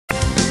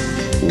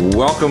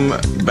Welcome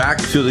back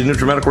to the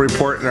NutriMedical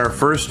Report, and our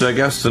first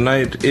guest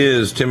tonight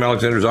is Tim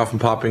Alexander, who's often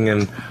popping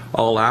in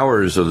all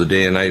hours of the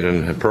day and night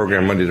and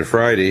program Monday to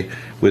Friday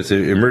with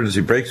the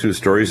emergency breakthrough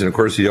stories, and of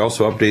course he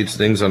also updates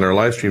things on our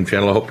live stream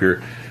channel. I hope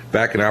you're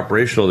back and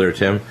operational there,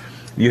 Tim.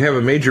 You have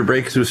a major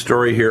breakthrough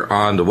story here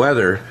on the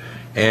weather,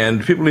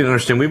 and people need to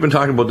understand we've been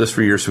talking about this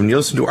for years. So when you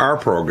listen to our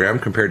program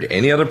compared to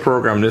any other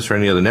program, this or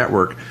any other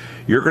network,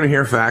 you're going to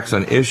hear facts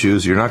on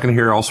issues you're not going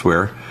to hear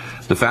elsewhere.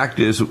 The fact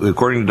is,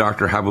 according to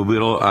Dr.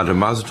 Habibullah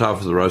Atamazatov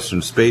of the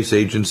Russian Space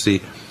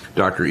Agency,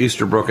 Dr.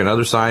 Easterbrook, and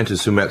other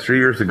scientists who met 3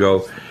 years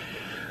ago,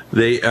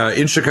 they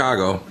in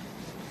Chicago,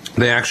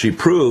 they actually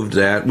proved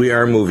that we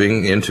are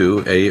moving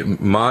into a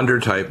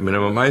Maunder-type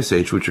minimum ice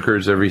age, which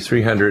occurs every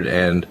 300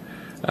 and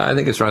I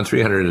think it's around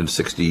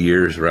 360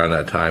 years around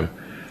that time.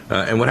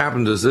 And what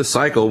happens is this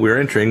cycle we're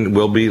entering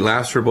will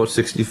last for about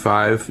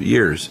 65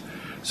 years.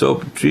 So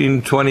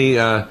between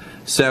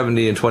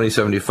 2070 and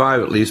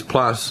 2075 at least,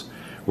 plus,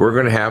 we're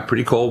going to have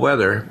pretty cold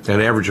weather, an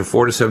average of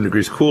 4 to 7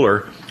 degrees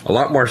cooler, a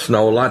lot more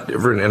snow, a lot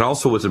different, and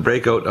also with the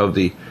breakout of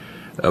the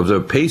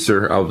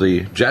pacer of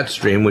the jet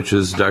stream, which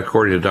is,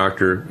 according to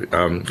Dr.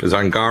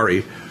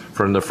 Zangari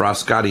from the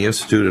Frascati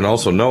Institute, and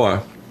also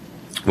NOAA,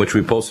 which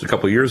we posted a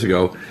couple of years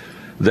ago,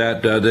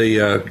 that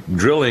the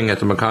drilling at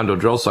the Macondo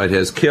drill site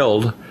has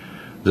killed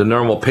the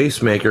normal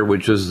pacemaker,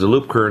 which is the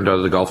loop current out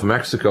of the Gulf of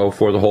Mexico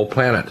for the whole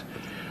planet.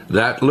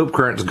 That loop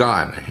current's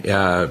gone.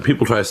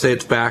 People try to say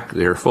it's back.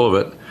 They're full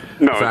of it.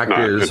 No, the fact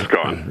it's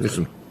gone.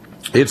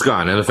 It's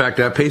gone. And the fact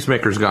that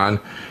pacemaker's gone,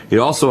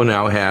 you also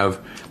now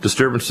have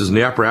disturbances in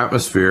the upper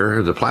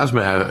atmosphere, the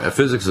plasma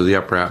physics of the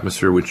upper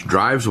atmosphere, which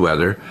drives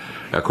weather.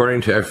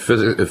 According to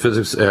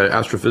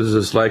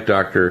astrophysicists like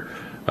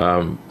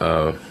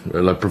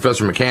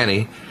Professor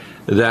McCanney,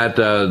 that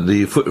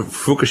the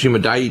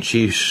Fukushima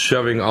Daiichi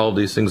shoving all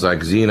these things like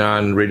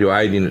xenon,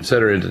 radioiodine,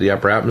 etc. into the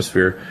upper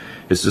atmosphere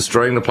is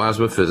destroying the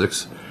plasma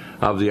physics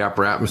of the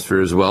upper atmosphere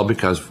as well,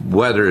 because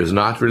weather is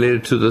not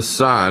related to the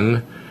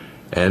sun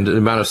and the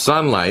amount of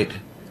sunlight,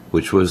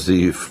 which was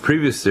the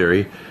previous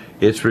theory.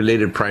 It's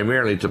related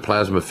primarily to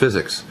plasma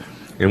physics.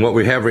 And what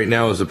we have right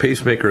now is the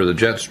pacemaker of the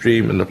jet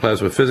stream and the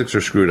plasma physics are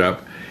screwed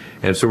up.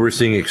 And so we're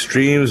seeing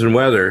extremes in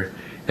weather.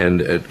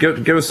 And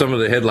give us some of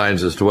the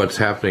headlines as to what's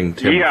happening,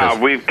 Tim. Yeah,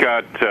 we've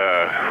got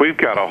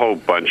a whole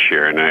bunch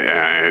here, and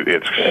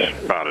it's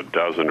about a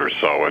dozen or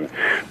so, and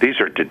these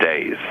are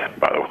today's,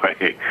 by the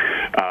way.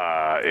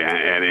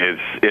 And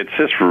it's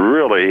just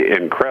really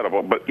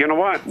incredible. But you know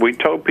what? We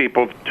told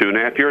people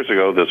 2.5 years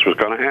ago this was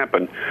going to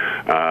happen.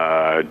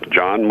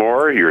 John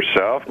Moore,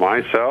 yourself,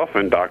 myself,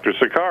 and Dr.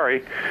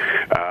 Sakari,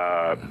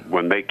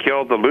 when they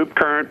killed the loop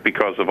current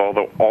because of all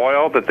the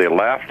oil that they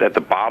left at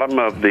the bottom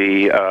of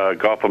the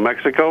Gulf of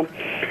Mexico,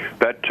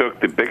 that took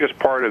the biggest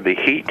part of the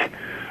heat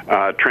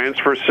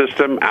transfer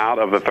system out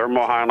of the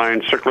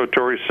thermohaline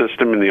circulatory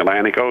system in the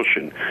Atlantic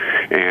Ocean.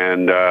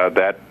 And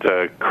that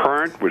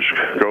current, which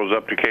goes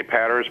up to Cape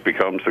Hatteras,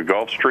 becomes the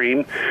Gulf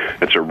Stream.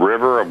 It's a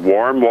river of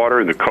warm water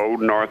in the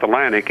cold North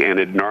Atlantic, and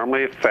it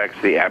normally affects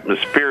the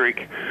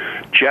atmospheric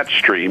jet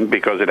stream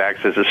because it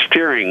acts as a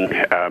steering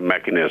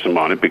mechanism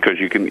on it, because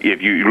you can,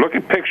 if you look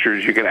at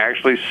pictures, you can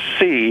actually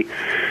see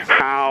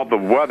how the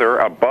weather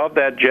above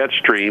that jet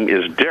stream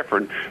is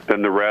different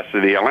than the rest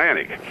of the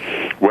Atlantic.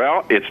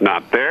 Well, it's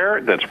not there.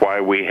 That's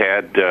why we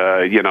had, 2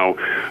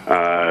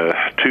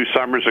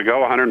 summers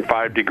ago,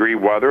 105-degree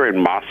weather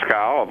in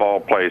Moscow, of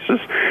all places.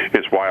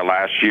 It's why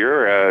last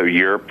year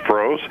Europe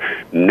froze.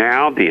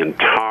 Now the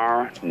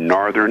entire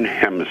northern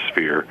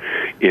hemisphere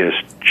is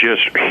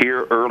just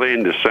here early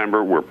in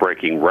December. We're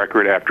breaking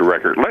record after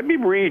record. Let me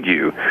read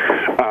you.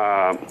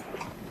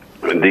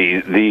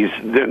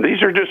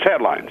 These are just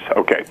headlines.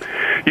 Okay.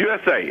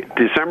 USA,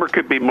 December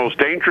could be most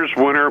dangerous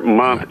winter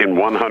month in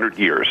 100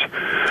 years.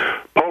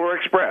 Polar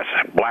Express,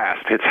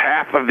 blast. It's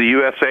half of the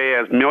USA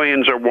as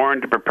millions are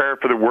warned to prepare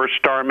for the worst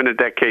storm in a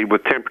decade,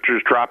 with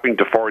temperatures dropping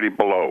to 40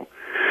 below.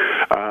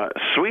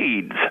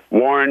 Swedes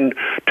warned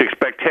to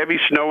expect heavy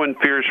snow and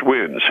fierce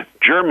winds.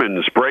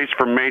 Germans brace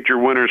for major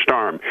winter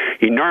storm.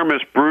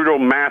 Enormous, brutal,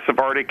 massive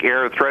Arctic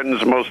air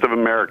threatens most of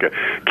America.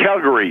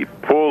 Calgary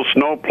pulls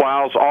snow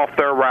plows off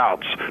their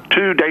routes.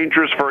 Too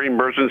dangerous for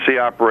emergency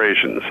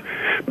operations.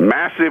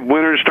 Massive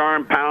winter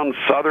storm pounds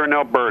southern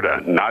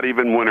Alberta. Not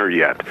even winter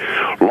yet.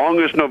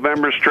 Longest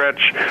November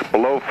stretch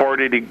below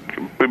 40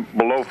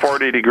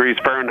 degrees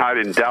Fahrenheit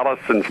in Dallas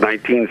since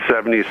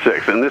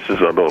 1976. And this is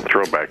a little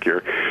throwback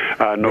here.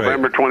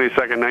 November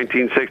 22nd,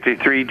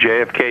 1963,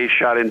 JFK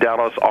shot in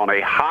Dallas on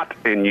a hot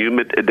and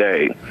humid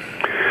day.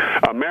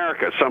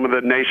 America, some of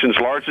the nation's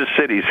largest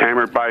cities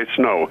hammered by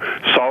snow.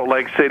 Salt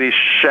Lake City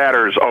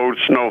shatters old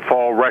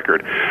snowfall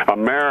record.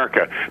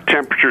 America,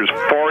 temperatures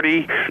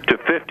 40 to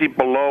 50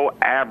 below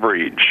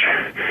average.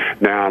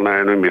 Now,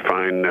 let me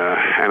find,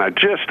 and I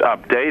just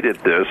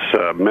updated this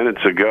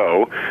minutes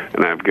ago,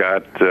 and I've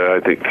got, I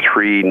think,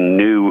 3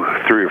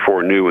 or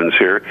 4 new ones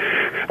here.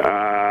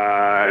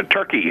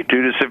 Turkey,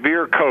 due to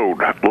severe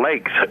cold,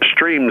 lakes,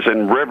 streams,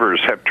 and rivers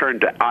have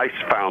turned to ice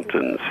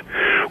fountains.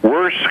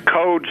 Worst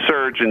cold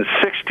surge in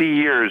 60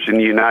 years in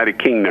the United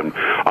Kingdom.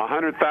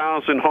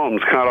 100,000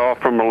 homes cut off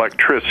from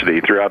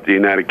electricity throughout the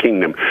United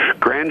Kingdom.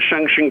 Grand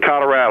Junction,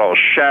 Colorado,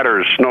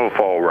 shatters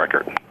snowfall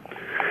record.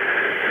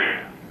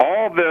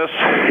 All this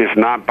is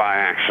not by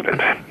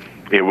accident.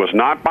 It was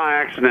not by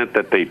accident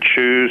that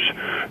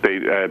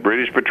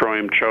British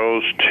Petroleum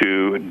chose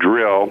to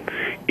drill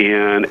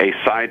in a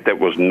site that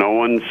was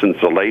known since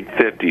the late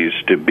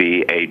 50s to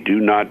be a do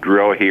not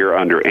drill here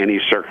under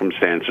any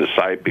circumstances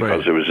site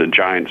because it was a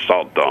giant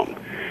salt dome.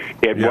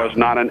 It was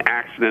not an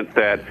accident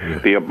that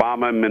the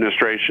Obama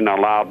administration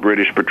allowed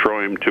British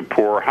Petroleum to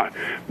pour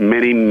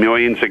many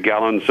millions of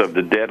gallons of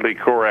the deadly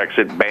Corex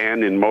it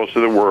banned in most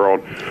of the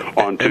world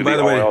onto the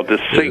oil to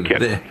sink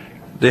it.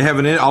 They have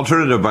an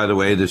alternative, by the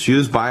way, that's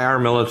used by our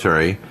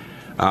military,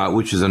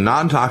 which is a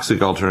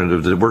non-toxic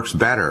alternative that works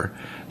better.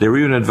 They were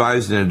even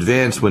advised in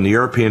advance when the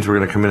Europeans were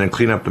going to come in and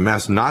clean up the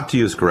mess not to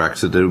use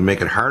Corexit. They would make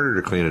it harder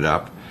to clean it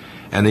up,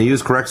 and they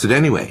used Corexit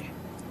anyway.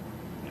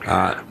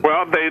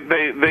 Well,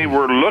 they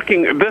were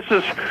looking. This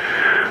is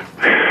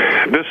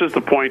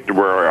the point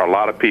where a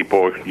lot of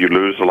people, you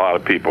lose a lot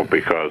of people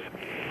because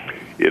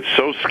it's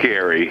so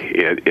scary.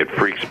 It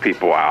freaks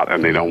people out,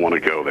 and they don't want to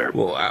go there.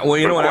 Well,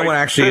 you know what? I want to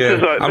actually. This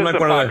is a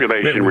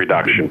population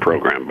reduction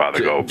program by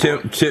the go.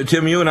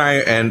 Tim, you and I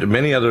and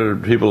many other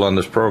people on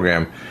this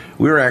program,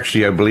 we're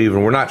actually, I believe,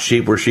 and we're not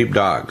sheep. We're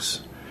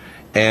sheepdogs.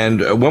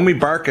 And when we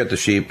bark at the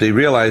sheep, they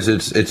realize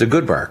it's a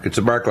good bark. It's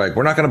a bark like,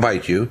 we're not going to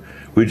bite you.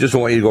 We just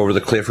don't want you to go over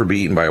the cliff or be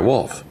eaten by a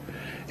wolf.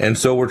 And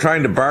so we're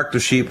trying to bark the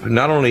sheep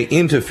not only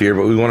into fear,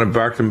 but we want to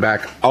bark them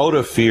back out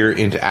of fear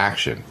into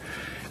action.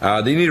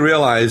 They need to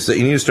realize that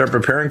you need to start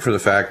preparing for the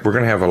fact we're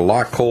going to have a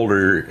lot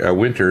colder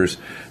winters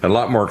and a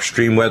lot more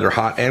extreme weather,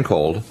 hot and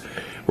cold.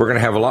 We're going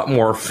to have a lot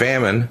more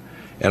famine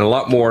and a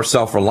lot more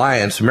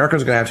self-reliance.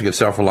 Americans are going to have to get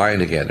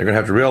self-reliant again. They're going to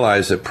have to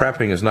realize that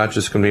prepping is not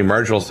just going to be a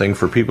marginal thing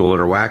for people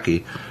that are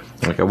wacky.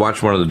 Like I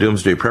watched one of the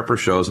Doomsday Prepper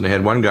shows, and they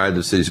had one guy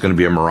that said he's going to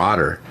be a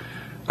marauder.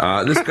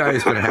 This guy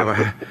is going to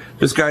have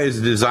this guy is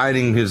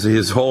designing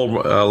his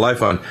whole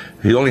life on,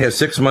 he only has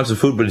 6 months of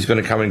food, but he's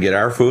going to come and get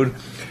our food.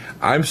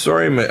 I'm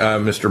sorry,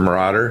 Mr.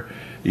 Marauder,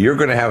 you're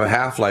going to have a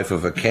half-life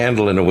of a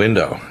candle in a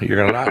window. You're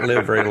going to not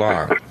live very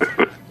long.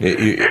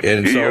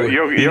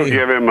 You'll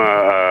give him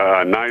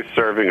a nice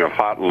serving of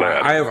hot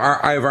lead.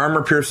 I have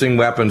armor-piercing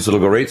weapons that'll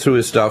go right through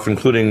his stuff,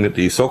 including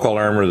the so-called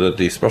armor that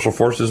the special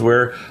forces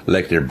wear,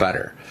 like they're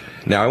butter.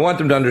 Now, I want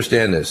them to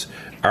understand this.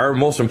 Our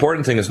most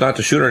important thing is not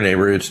to shoot our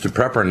neighbor, it's to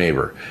prep our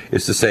neighbor.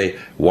 It's to say,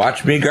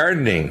 watch me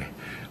gardening.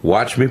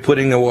 Watch me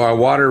putting a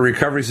water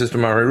recovery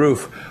system on my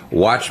roof.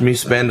 Watch me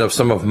spend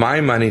some of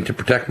my money to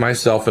protect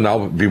myself, and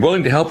I'll be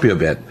willing to help you a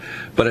bit.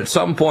 But at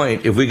some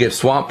point, if we get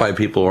swamped by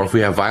people, or if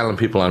we have violent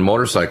people on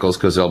motorcycles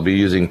because they'll be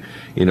using,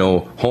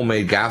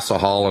 homemade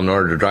gasohol in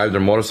order to drive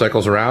their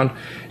motorcycles around,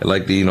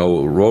 like the,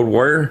 road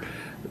warrior,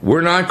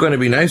 we're not going to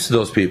be nice to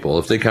those people.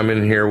 If they come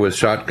in here with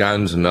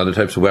shotguns and other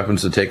types of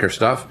weapons to take our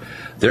stuff,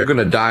 they're going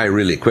to die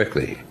really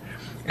quickly.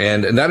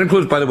 And that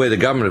includes, by the way, the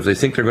government. If they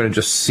think they're going to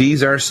just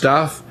seize our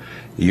stuff,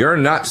 you're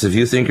nuts if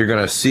you think you're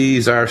going to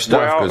seize our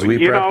stuff because we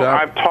prepped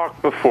up. I've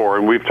talked before,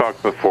 and we've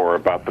talked before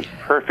about the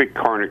perfect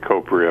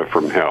cornucopia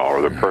from hell,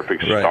 or the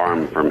perfect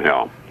storm from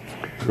hell.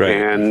 Right.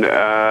 And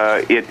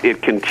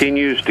it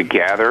continues to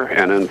gather,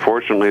 and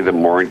unfortunately, the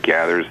more it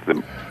gathers,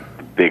 the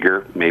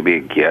bigger maybe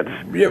it gets.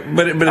 Yeah,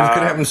 but it could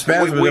happen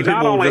spasms. We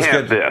not only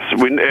have this.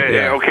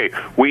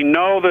 We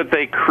know that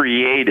they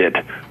created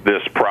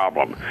this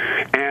problem,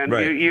 and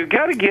you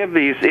got to give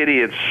these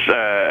idiots,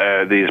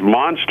 these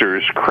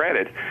monsters,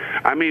 credit.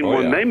 I mean,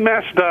 when they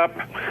messed up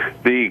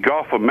the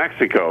Gulf of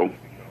Mexico,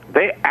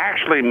 they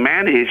actually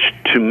managed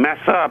to mess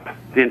up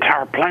the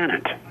entire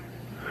planet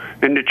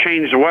and to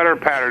change the weather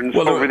patterns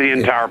over the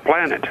entire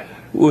planet.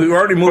 We were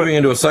already moving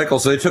into a cycle,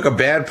 so they took a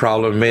bad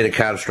problem and made it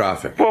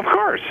catastrophic. Well, of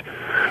course.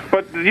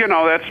 But,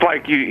 that's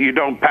like you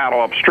don't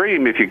paddle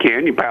upstream if you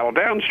can, you paddle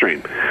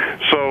downstream.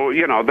 So,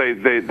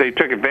 they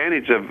took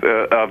advantage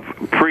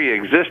of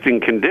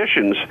pre-existing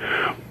conditions,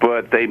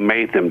 but they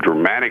made them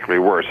dramatically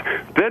worse.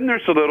 Then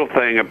there's a little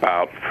thing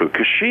about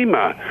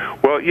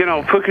Fukushima. Well,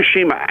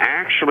 Fukushima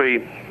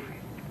actually...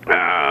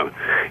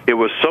 it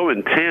was so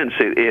intense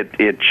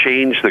it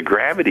changed the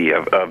gravity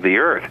of the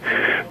Earth.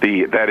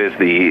 That is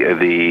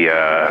the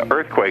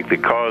earthquake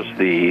that caused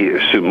the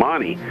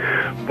tsunami,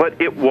 but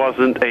it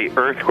wasn't a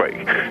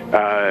earthquake.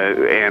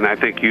 And I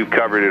think you've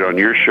covered it on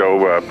your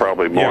show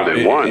probably more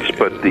than once.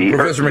 But the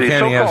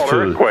so-called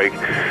earthquake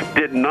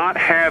did not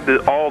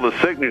have all the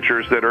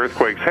signatures that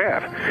earthquakes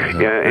have,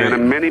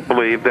 and many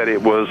believe that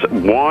it was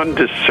one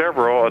to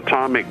several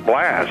atomic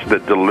blasts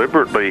that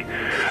deliberately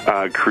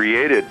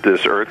created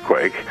this earthquake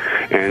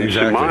and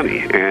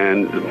tsunami,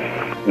 and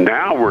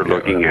now we're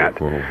looking at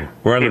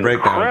we're on the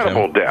break now,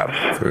 incredible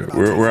deaths.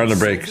 We're on the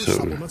break,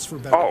 so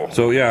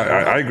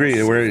I agree.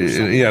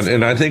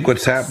 And I think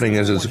what's happening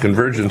is it's a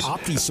convergence.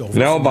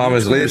 Now,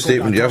 Obama's latest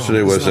statement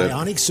yesterday was that,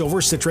 John,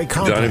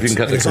 if you can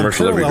cut the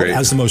commercial, that'd be great.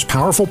 As the most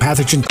powerful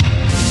pathogen.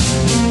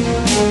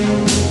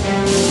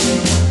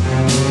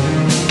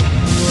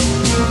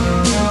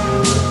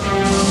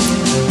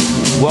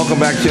 Welcome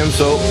back, Tim.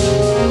 So,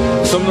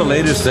 some of the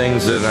latest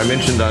things that I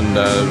mentioned on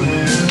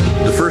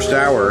the first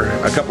hour,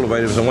 a couple of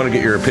items, I want to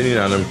get your opinion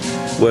on them,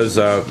 was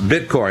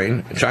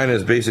Bitcoin. China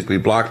has basically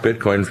blocked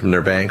Bitcoin from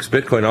their banks.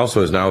 Bitcoin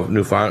also has now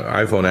new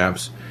iPhone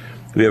apps.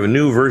 We have a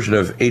new version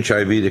of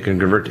HIV that can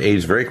convert to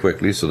AIDS very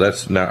quickly, so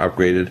that's now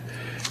upgraded.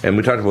 And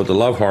we talked about the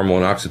love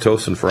hormone,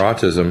 oxytocin, for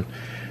autism.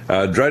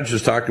 Drudge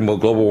is talking about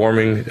global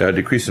warming,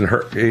 decrease in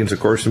hurricanes, of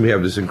course, and we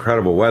have this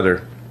incredible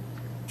weather,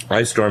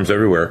 ice storms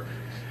everywhere.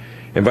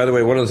 And by the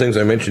way, one of the things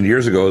I mentioned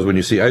years ago is when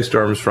you see ice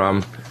storms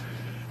from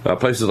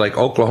places like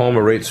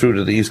Oklahoma right through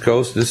to the East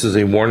Coast, this is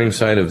a warning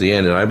sign of the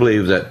end. And I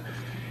believe that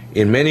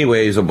in many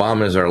ways,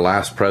 Obama is our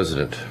last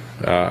president.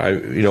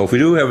 If we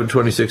do have a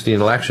 2016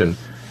 election,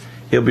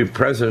 he'll be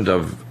president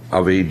of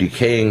a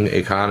decaying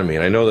economy.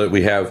 And I know that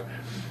we have,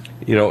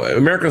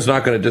 America's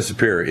not going to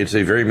disappear. It's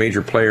a very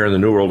major player in the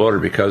New World Order,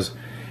 because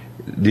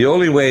the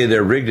only way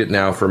they're rigged it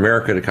now for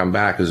America to come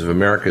back is if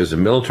America is a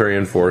military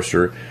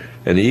enforcer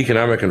and the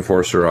economic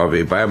enforcer of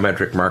a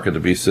biometric mark of the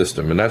beast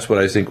system. And that's what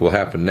I think will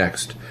happen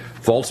next.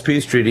 False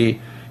peace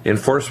treaty,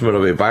 enforcement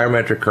of a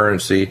biometric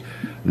currency.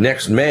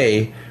 Next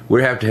May,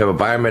 we have to have a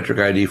biometric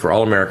ID for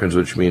all Americans,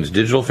 which means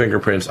digital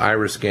fingerprints,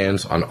 iris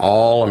scans on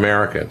all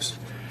Americans.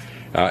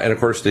 And of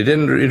course, they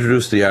didn't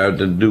introduce the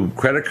new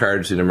credit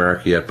cards in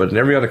America yet, but in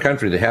every other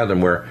country they have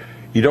them, where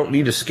you don't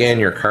need to scan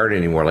your card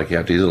anymore like you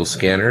have these little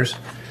scanners.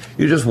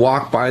 You just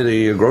walk by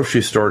the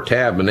grocery store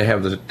tab and they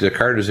have the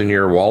card is in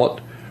your wallet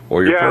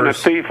or your purse. And a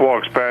thief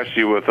walks past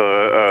you with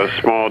a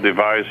small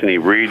device and he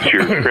reads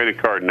your credit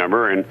card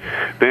number, and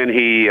then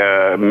he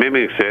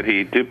mimics it,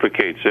 he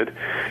duplicates it,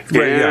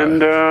 Right,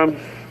 and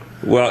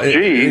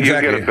exactly. you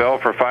get a bill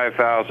for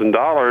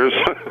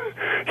 $5,000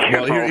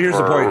 here's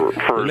the point.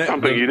 For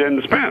something you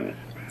didn't spend.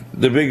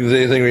 The big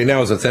thing right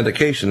now is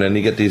authentication, and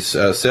you get these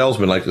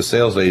salesmen, like the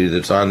sales lady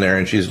that's on there,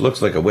 and she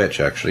looks like a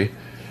witch, actually.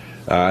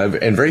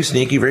 And very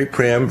sneaky, very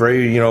prim,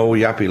 very,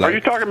 yuppie. Are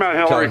you talking about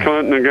Hillary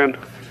Clinton again?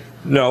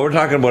 No, we're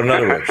talking about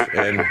another witch.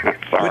 And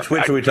which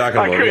witch are we talking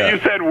about? You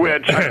said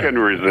witch. I couldn't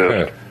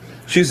resist.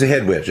 She's the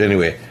head witch,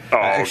 anyway.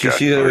 Oh,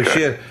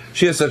 okay.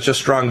 She has such a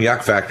strong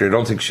yuck factor. I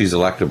don't think she's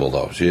electable,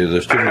 though.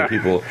 There's too many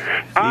people.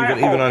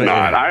 Even on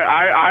not.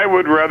 I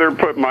would rather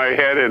put my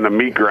head in a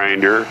meat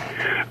grinder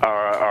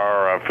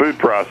or a food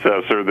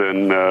processor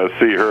than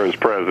see her as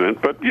president.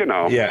 But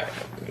Yeah.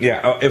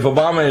 If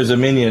Obama is a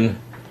minion,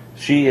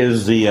 she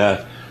is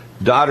the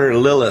daughter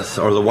Lilith,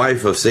 or the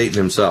wife of Satan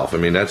himself. I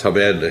mean, that's how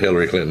bad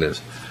Hillary Clinton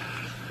is.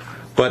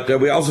 But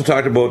we also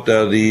talked about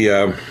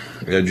the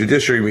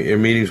judiciary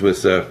meetings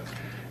with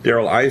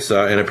Darrell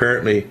Issa, and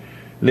apparently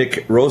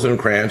Nick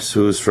Rosencrantz,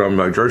 who's from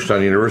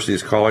Georgetown University,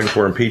 is calling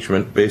for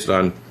impeachment based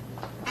on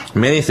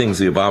many things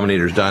the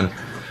Abominator's done.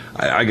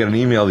 I got an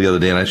email the other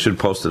day, and I should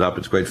post it up.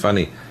 It's quite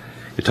funny.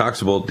 It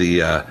talks about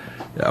the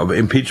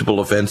impeachable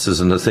offenses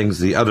and the things,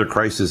 the other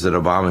crises that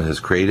Obama has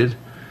created.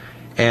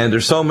 And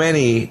there's so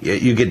many,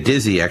 you get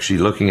dizzy actually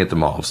looking at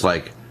them all. It's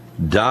like,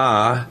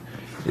 duh.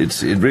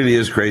 It really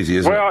is crazy,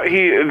 isn't it? Well,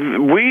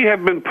 we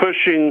have been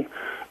pushing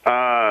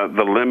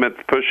the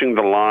limit, pushing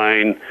the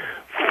line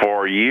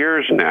for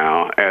years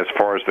now as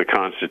far as the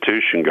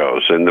Constitution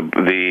goes. And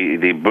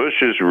the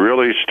Bushes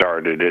really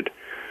started it,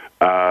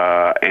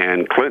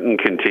 and Clinton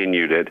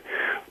continued it.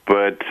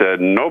 But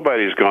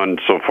nobody's gone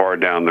so far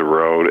down the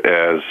road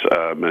as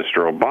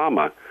Mr.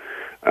 Obama.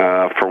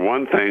 For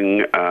one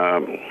thing,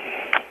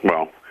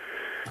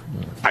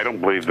 I don't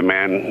believe the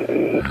man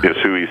is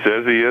who he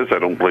says he is. I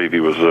don't believe he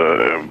was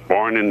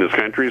born in this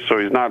country, so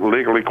he's not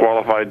legally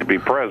qualified to be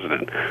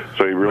president.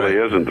 So he really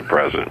isn't the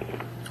president.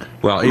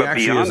 Well, he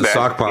actually is a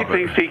sock puppet.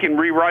 He thinks he can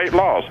rewrite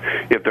laws.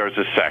 If there's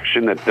a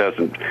section that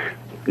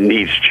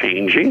needs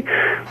changing,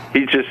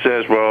 he just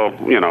says, well,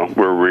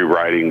 we're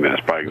rewriting this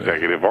by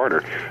executive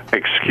order.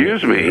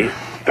 Excuse me,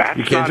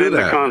 that's not in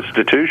the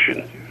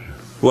Constitution.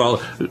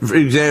 Well,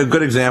 a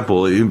good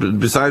example,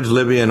 besides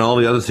Libya and all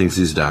the other things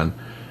he's done,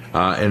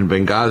 and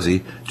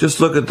Benghazi, just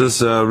look at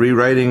this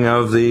rewriting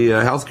of the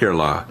health care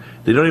law.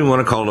 They don't even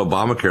want to call it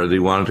Obamacare. They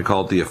wanted to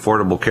call it the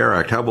Affordable Care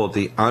Act. How about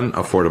the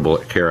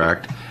Unaffordable Care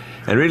Act?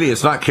 And really,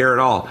 it's not care at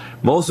all.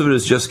 Most of it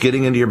is just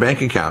getting into your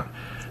bank account.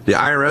 The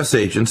IRS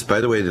agents, by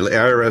the way, the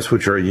IRS,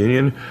 which are a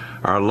union,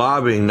 are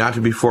lobbying not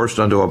to be forced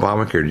onto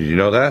Obamacare. Did you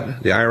know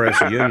that? The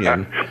IRS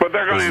union but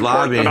they're going to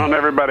enforce it on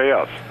everybody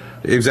else.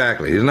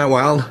 Exactly. Isn't that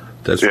wild?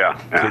 That's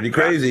pretty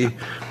crazy.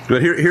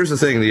 But here's the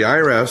thing. The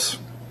IRS,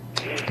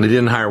 they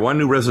didn't hire one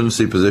new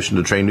residency position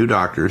to train new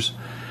doctors.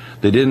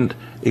 They didn't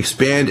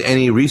expand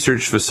any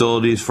research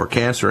facilities for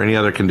cancer or any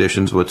other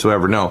conditions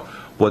whatsoever. No.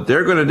 What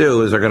they're going to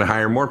do is they're going to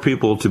hire more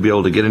people to be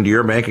able to get into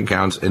your bank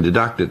accounts and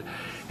deduct it.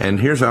 And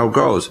here's how it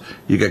goes.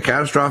 You get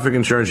catastrophic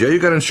insurance. Yeah, you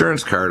got an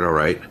insurance card, all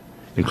right,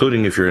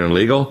 including if you're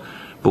illegal.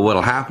 But what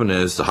will happen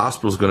is the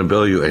hospital's going to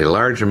bill you a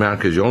large amount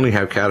because you only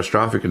have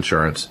catastrophic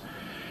insurance.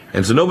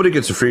 And so nobody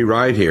gets a free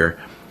ride here.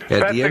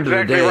 That's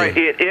exactly right.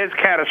 It is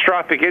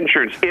catastrophic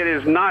insurance. It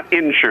is not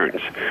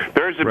insurance.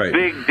 There's a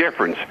big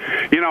difference.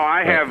 You know,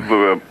 I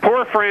have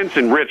poor friends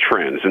and rich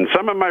friends, and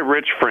some of my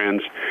rich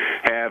friends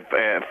have,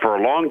 for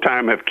a long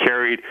time, have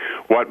carried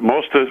what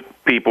most of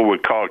people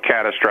would call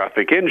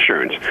catastrophic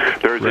insurance.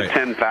 There's a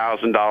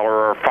 $10,000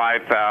 or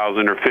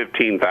 $5,000 or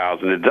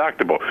 $15,000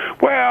 deductible.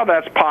 Well,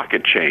 that's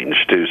pocket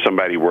change to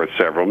somebody worth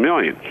several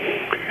million.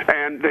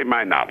 And they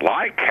might not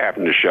like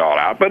having to shell it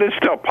out, but it's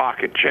still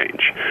pocket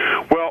change.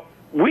 Well,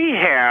 we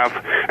have,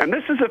 and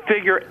this is a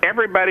figure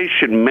everybody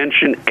should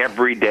mention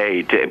every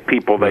day to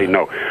people they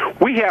know.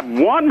 We have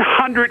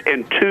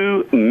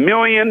 102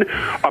 million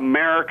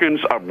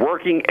Americans of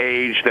working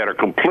age that are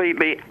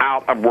completely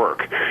out of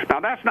work.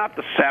 Now, that's not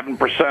the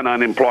 7%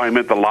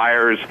 unemployment the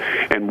liars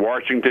in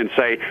Washington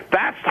say.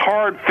 That's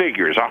hard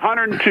figures.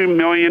 102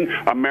 million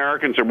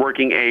Americans of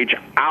working age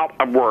out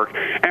of work,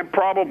 and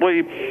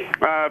probably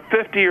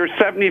 50 or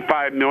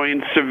 75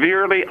 million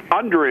severely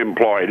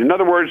underemployed. In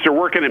other words, they're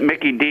working at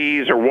Mickey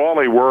D's or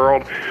Wally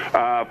World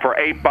for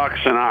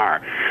 $8 an hour,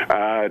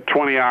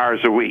 20 hours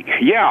a week.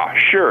 Yeah,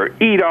 sure.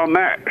 Eat on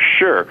that.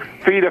 Sure.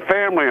 Feed a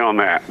family on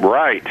that.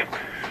 Right.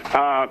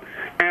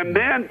 And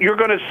then you're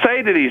going to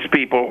say to these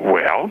people,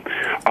 well,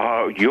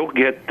 you'll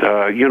get,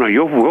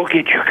 we'll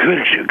get you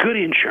good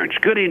insurance,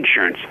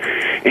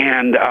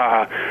 and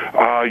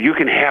you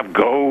can have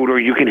gold or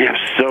you can have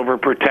silver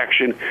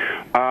protection.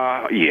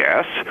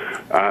 Yes,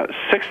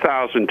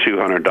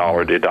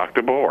 $6,200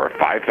 deductible or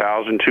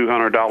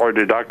 $5,200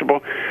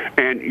 deductible,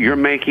 and you're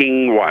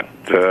making what,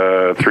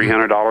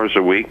 $300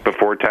 a week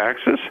before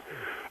taxes,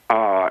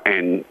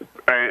 and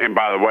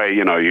by the way,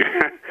 you know,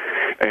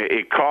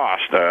 it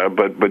costs,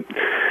 but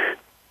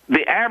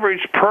the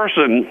average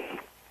person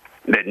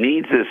that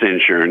needs this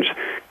insurance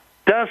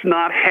does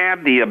not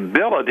have the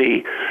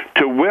ability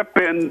to whip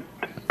in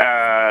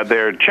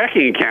their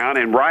checking account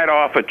and write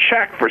off a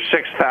check for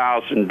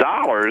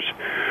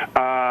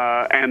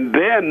 $6,000, and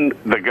then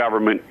the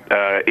government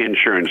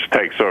insurance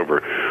takes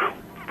over.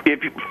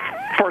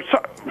 For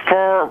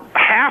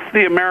half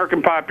the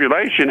American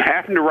population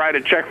having to write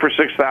a check for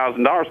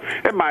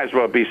 $6,000, it might as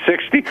well be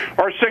 $60,000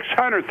 or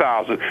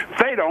 $600,000.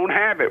 They don't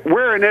have it.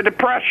 We're in a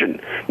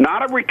depression,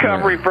 not a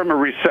recovery from a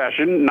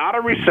recession, not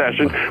a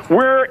recession.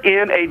 We're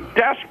in a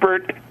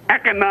desperate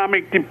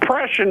economic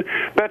depression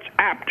that's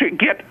apt to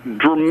get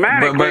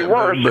dramatically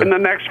worse in the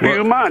next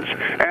few months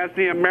as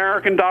the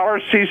American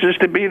dollar ceases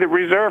to be the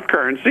reserve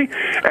currency,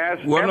 as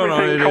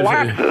everything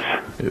collapses.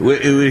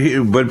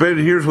 But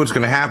here's what's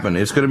going to happen.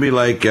 It's going to be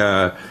like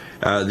the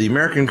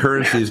American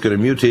currency is going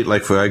to mutate,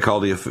 like what I call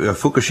the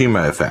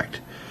Fukushima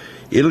effect.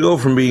 It'll go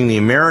from being the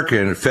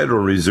American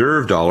Federal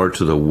Reserve dollar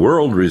to the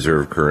world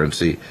reserve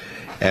currency,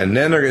 and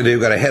then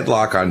they've got a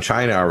headlock on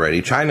China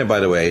already. China, by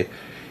the way,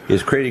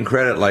 is creating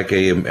credit like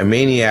a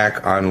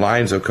maniac on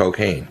lines of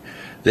cocaine.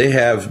 They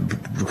have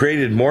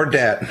created more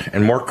debt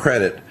and more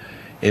credit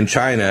in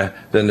China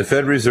than the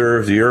Fed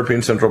Reserve, the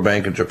European Central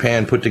Bank, and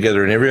Japan put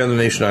together in every other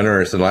nation on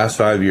earth in the last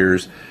 5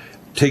 years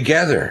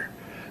together.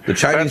 The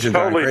Chinese are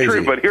going crazy. That's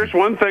totally true, but here's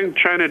one thing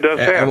China does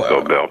have,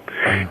 though, Bill,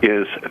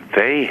 is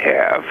they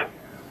have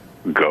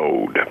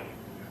gold.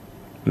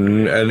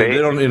 And they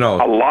don't, you know,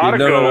 a lot of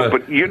gold,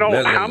 but you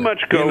know how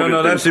much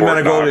gold? That's the amount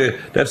of gold.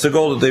 That's the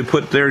gold that they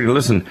put there.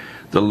 Listen,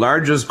 the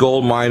largest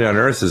gold mine on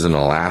earth is in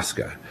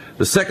Alaska.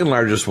 The second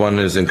largest one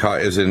is in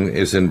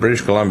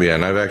British Columbia,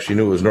 and I actually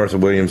knew it was north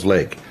of Williams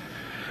Lake.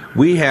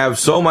 We have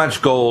so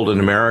much gold in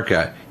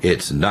America,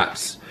 it's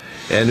nuts.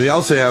 And we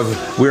also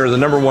we are the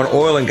 #1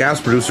 oil and gas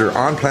producer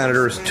on planet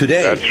Earth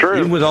today. That's true.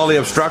 Even with all the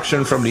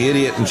obstruction from the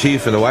idiot in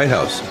chief in the White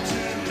House.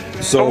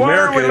 So why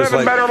America are we living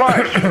is better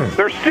lives?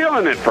 They're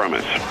stealing it from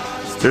us.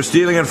 They're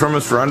stealing it from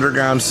us for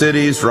underground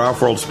cities, for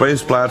off-world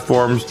space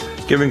platforms,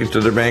 giving it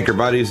to their banker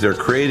buddies. They're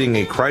creating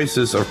a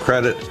crisis of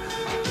credit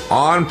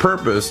on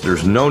purpose.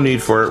 There's no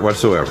need for it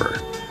whatsoever.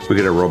 We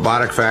get a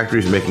robotic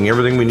factories making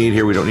everything we need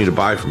here. We don't need to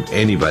buy from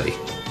anybody.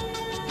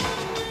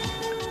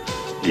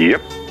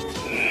 Yep.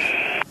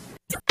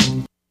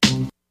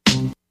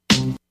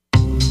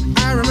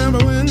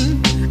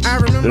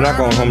 They're not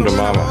going home to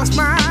mama. It's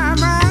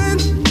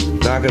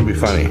not going to be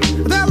funny.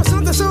 There was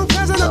something so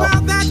pleasant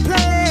about that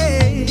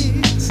place.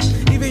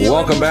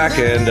 Welcome back,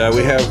 and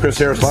we have Chris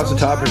Harris. Lots of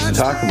topics to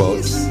talk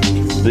about.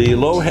 The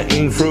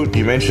low-hanging fruit,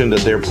 you mentioned that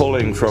they're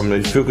pulling from the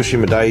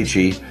Fukushima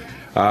Daiichi.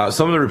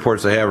 Some of the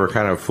reports they have are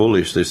kind of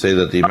foolish. They say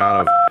that the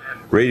amount of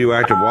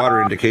radioactive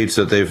water indicates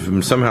that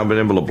they've somehow been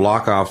able to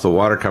block off the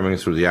water coming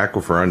through the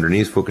aquifer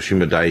underneath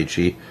Fukushima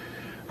Daiichi.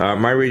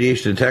 My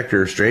radiation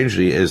detector,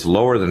 strangely, is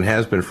lower than it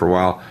has been for a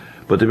while,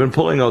 but they've been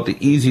pulling out the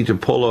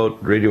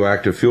easy-to-pull-out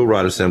radioactive fuel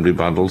rod assembly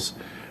bundles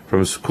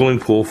from cooling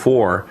pool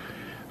 4.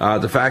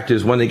 The fact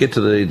is, when they get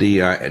to the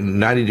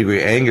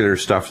 90-degree angular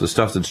stuff, the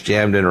stuff that's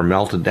jammed in or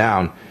melted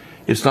down,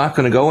 it's not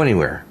going to go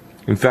anywhere.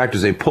 In fact,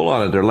 as they pull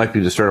on it, they're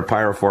likely to start a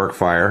pyrophoric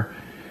fire.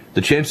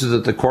 The chances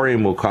that the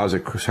corium will cause a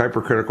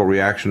hypercritical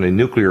reaction, a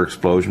nuclear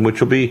explosion, which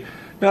will be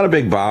not a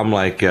big bomb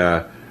like,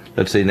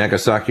 let's say,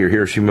 Nagasaki or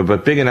Hiroshima,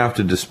 but big enough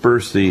to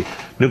disperse the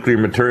nuclear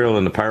material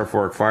in the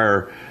pyrophoric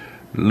fire,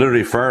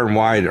 literally far and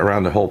wide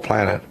around the whole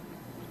planet.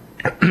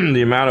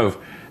 The amount of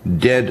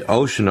dead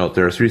ocean out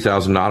there,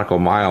 3,000 nautical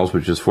miles,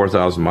 which is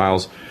 4,000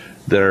 miles,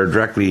 that are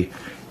directly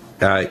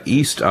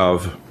east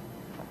of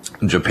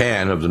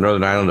Japan, of the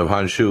northern island of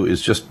Honshu,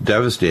 is just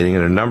devastating.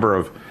 And a number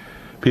of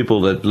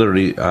people that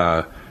literally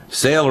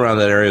sail around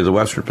that area of the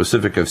Western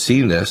Pacific have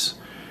seen this.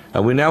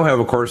 And we now have,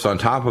 of course, on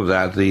top of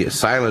that, the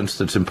silence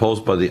that's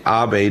imposed by the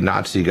Abe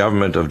Nazi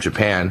government of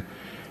Japan.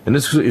 And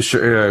this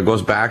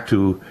goes back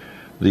to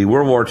the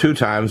World War II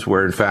times,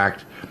 where, in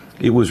fact,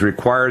 it was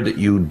required that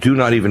you do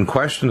not even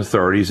question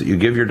authorities, that you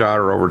give your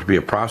daughter over to be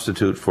a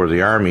prostitute for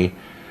the army,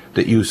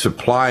 that you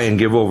supply and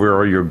give over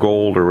all your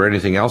gold or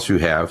anything else you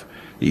have,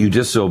 that you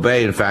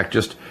disobey. In fact,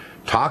 just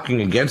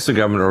talking against the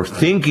government or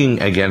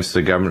thinking against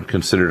the government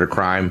considered a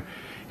crime.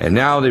 And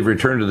now they've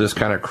returned to this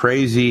kind of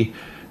crazy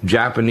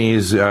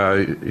Japanese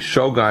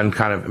shogun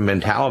kind of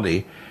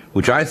mentality,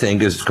 which I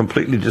think is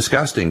completely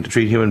disgusting, to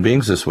treat human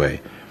beings this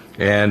way.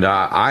 And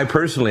I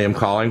personally am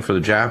calling for the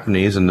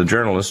Japanese and the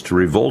journalists to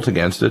revolt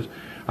against it.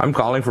 I'm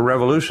calling for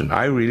revolution.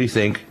 I really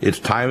think its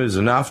time is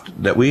enough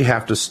that we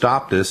have to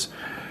stop this,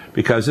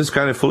 because this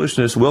kind of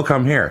foolishness will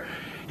come here.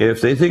 If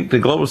they think, the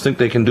globalists think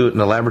they can do it in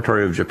the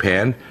laboratory of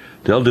Japan,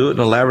 they'll do it in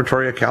the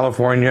laboratory of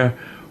California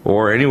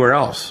or anywhere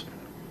else.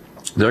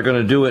 They're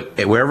going to do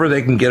it wherever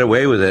they can get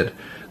away with it.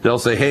 They'll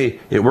say,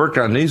 hey, it worked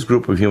on these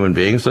group of human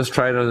beings, let's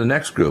try it on the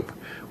next group.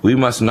 We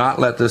must not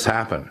let this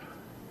happen.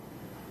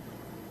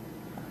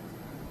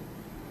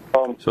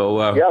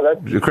 So,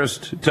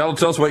 Chris, tell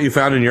us what you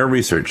found in your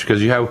research,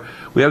 because we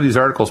have these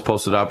articles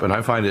posted up, and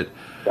I find it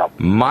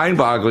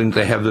mind-boggling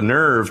they have the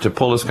nerve to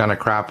pull this kind of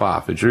crap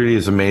off. It really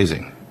is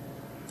amazing.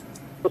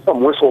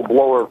 Some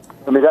whistleblower,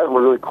 I mean, that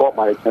really caught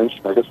my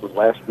attention. I guess it was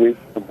last week.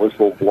 Some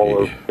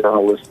whistleblower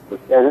journalist,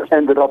 and it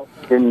ended up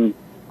in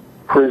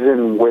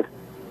prison with,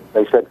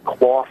 they said,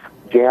 cloth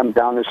jammed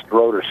down his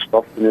throat or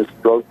stuffed in his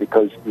throat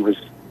because he was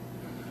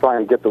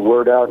trying to get the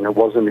word out, and it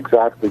wasn't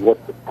exactly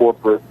what the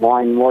corporate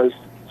line was.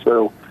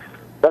 So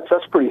that's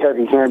pretty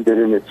heavy-handed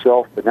in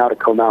itself. But now to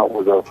come out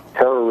with a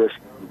terrorist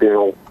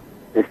bill,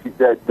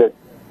 that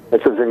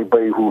says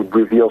anybody who would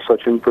reveal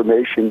such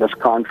information that's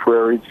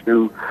contrary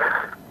to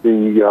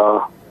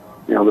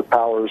the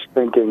powers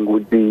thinking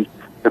would be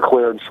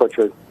declared such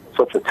a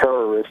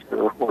terrorist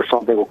or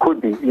something, or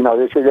could be.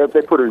 They say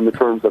they put it in the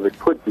terms of it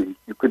could be.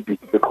 You could be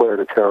declared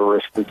a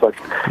terrorist and such.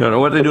 No.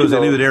 What they do is they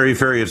leave it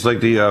airy-fairy. It's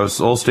like the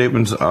old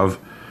statements of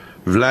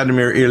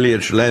Vladimir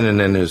Ilyich Lenin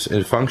and his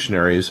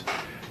functionaries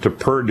to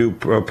do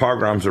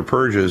pogroms or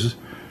purges,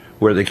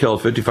 where they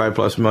killed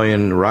 55+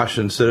 million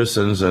Russian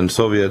citizens and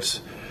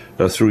Soviets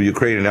through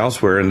Ukraine and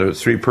elsewhere, and the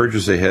 3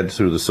 purges they had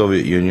through the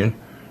Soviet Union.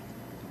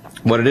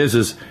 What it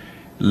is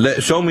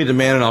show me the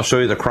man and I'll show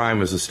you the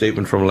crime, is a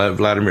statement from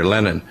Vladimir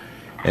Lenin.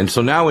 And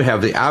so now we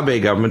have the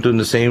Abe government doing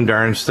the same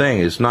darn thing.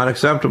 It's not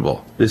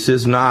acceptable. This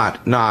is not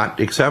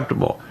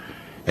acceptable.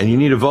 And you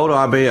need to vote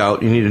Abe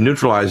out. You need to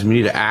neutralize him. You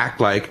need to act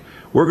like,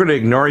 we're going to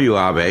ignore you,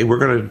 Abe. We're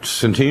going to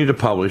continue to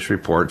publish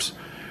reports.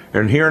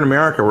 And here in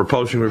America, we're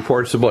publishing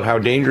reports about how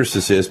dangerous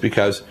this is,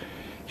 because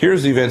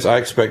here's the events I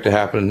expect to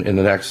happen in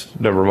the next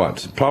number of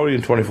months, probably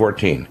in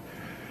 2014.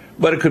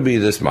 But it could be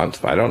this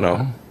month, I don't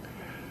know.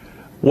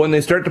 When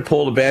they start to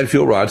pull the bad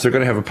fuel rods, they're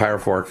going to have a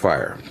pyrophoric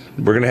fire.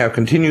 We're going to have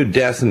continued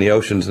death in the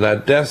oceans, and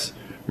that death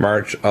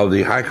march of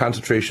the high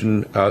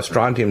concentration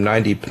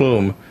strontium-90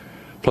 plume,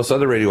 plus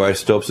other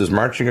radioisotopes, is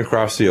marching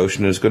across the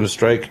ocean and is going to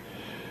strike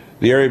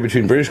the area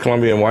between British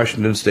Columbia and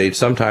Washington State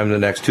sometime in the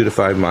next 2 to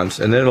 5 months,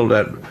 and then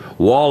that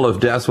wall of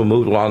death will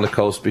move along the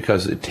coast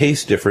because it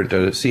tastes different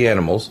than sea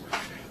animals.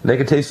 And they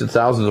can taste it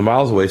thousands of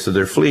miles away, so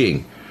they're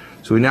fleeing.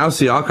 So we now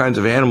see all kinds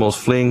of animals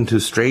fleeing to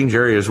strange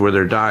areas where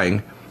they're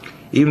dying.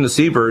 Even the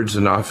seabirds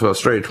in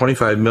Australia,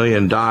 25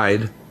 million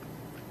died.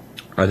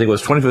 I think it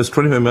was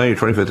 25 million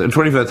or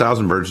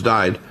 25,000 birds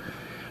died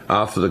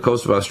off of the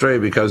coast of Australia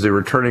because they were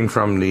returning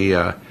from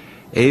the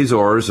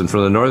Azores and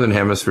from the northern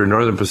hemisphere,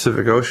 northern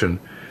Pacific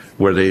Ocean,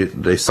 where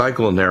they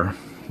cycle in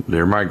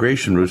their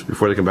migration routes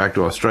before they come back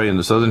to Australia in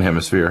the southern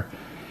hemisphere.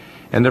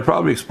 And they're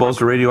probably exposed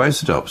to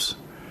radioisotopes.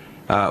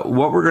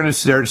 What we're going to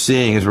start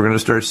seeing is we're going to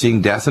start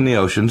seeing death in the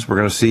oceans. We're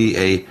going to see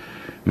a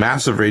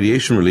massive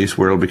radiation release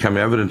where it'll become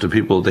evident to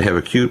people they have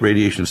acute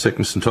radiation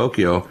sickness in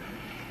Tokyo.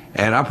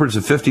 And upwards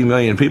of 50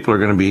 million people are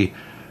going to be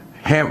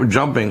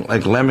jumping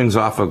like lemmings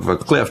off of a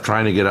cliff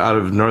trying to get out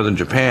of northern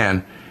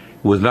Japan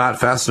with not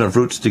fast enough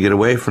routes to get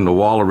away from the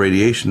wall of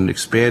radiation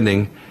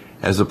expanding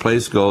as the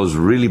place goes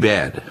really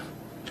bad.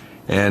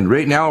 And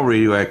right now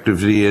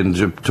radioactivity in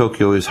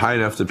Tokyo is high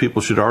enough that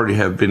people should already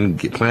have been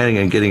planning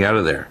on getting out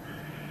of there.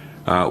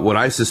 What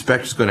I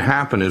suspect is going to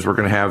happen is we're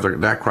going to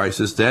have that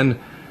crisis. Then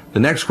the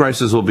next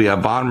crisis will be a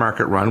bond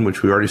market run,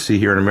 which we already see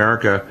here in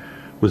America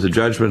with the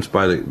judgments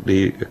by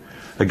the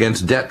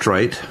against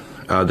Detroit,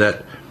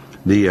 that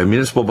the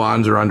municipal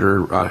bonds are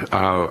under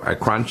a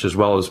crunch, as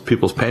well as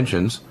people's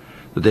pensions,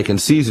 that they can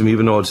seize them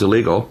even though it's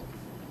illegal.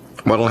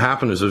 What will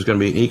happen is there's going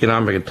to be an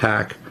economic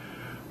attack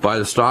by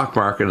the stock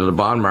market and the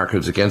bond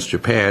markets against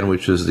Japan,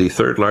 which is the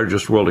 3rd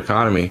largest world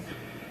economy.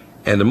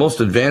 and the most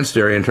advanced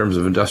area in terms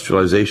of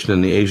industrialization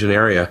in the Asian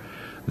area,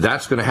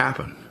 that's going to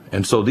happen.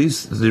 And so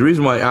the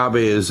reason why Abe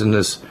is in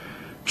this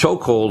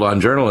chokehold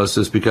on journalists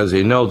is because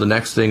they know the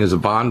next thing is a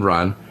bond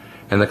run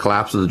and the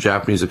collapse of the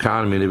Japanese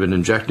economy. They've been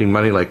injecting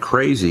money like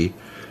crazy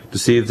to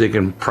see if they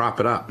can prop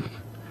it up.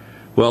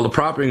 Well, the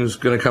propping is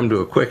going to come to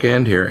a quick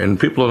end here, and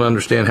people don't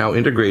understand how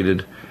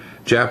integrated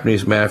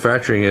Japanese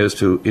manufacturing is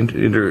to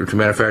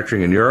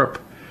manufacturing in Europe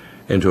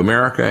and to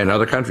America and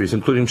other countries,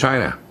 including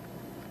China.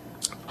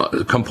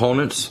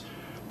 Components,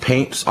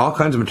 paints, all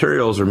kinds of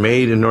materials are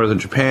made in northern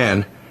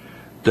Japan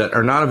that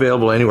are not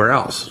available anywhere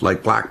else,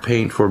 like black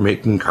paint for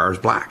making cars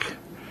black.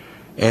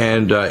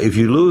 And if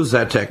you lose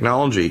that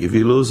technology, if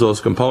you lose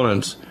those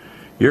components,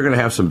 you're going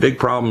to have some big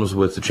problems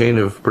with the chain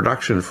of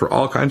production for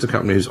all kinds of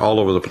companies all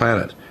over the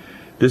planet.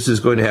 This is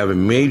going to have a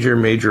major,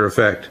 major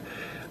effect.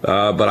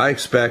 But I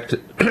expect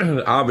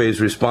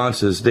Abe's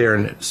response is they're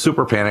in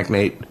super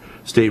panic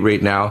state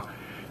right now.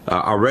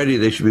 Already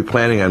they should be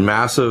planning a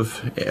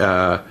massive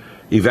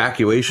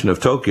evacuation of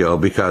Tokyo,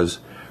 because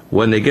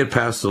when they get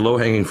past the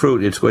low-hanging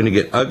fruit, it's going to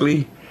get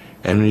ugly.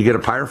 And when you get a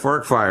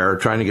pyrophoric fire,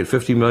 trying to get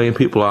 50 million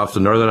people off the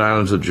northern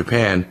islands of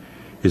Japan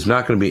is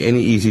not going to be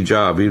any easy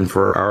job, even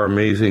for our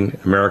amazing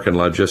American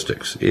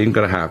logistics. It ain't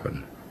going to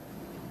happen.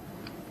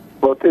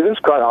 Well, it is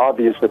kind of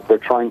obvious that they're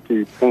trying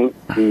to paint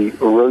the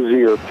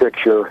rosier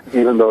picture,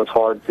 even though it's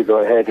hard to go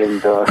ahead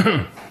and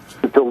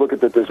to look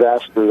at the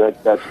disaster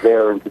that's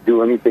there and to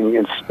do anything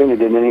and spin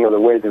it in any other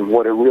way than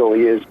what it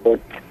really is. But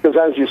because,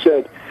 as you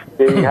said,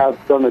 they have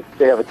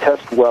a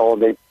test well,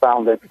 and they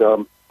found that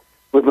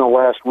within the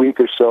last week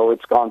or so,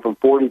 it's gone from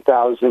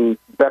 40,000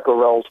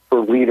 becquerels per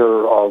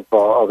liter of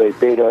a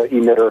beta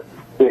emitter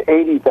to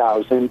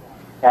 80,000,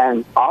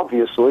 and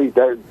obviously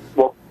they're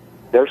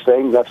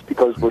saying that's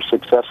because we're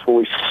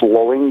successfully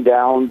slowing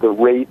down the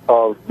rate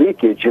of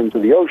leakage into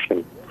the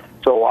ocean.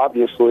 So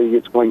obviously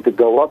it's going to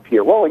go up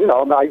here. Well,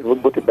 I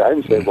would look at that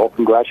and say, well,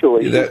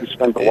 congratulations, you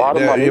spent a lot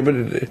of money. Yeah,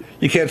 but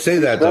you can't say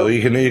that, though.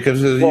 You can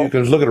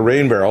look at a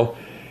rain barrel.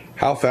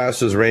 How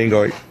fast is rain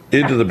going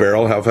into the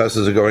barrel? How fast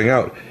is it going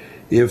out?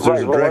 If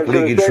there's a direct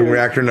leakage from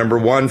reactor number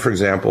 1, for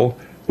example,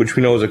 which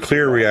we know is a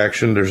clear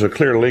reaction, there's a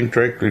clear link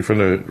directly from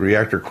the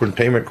reactor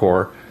containment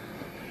core,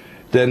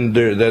 then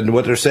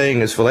what they're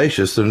saying is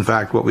fallacious. In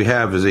fact, what we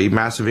have is a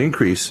massive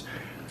increase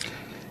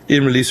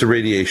in release of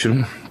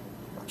radiation,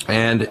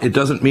 and it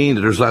doesn't mean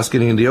that there's less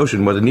getting in the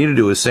ocean. What they need to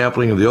do is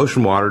sampling of the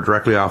ocean water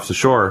directly off the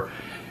shore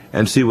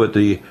and see what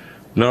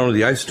not only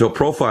the isotope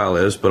profile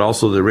is, but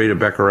also the rate of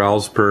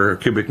becquerels per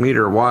cubic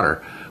meter of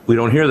water. We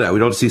don't hear that. We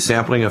don't see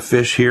sampling of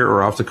fish here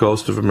or off the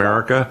coast of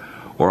America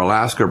or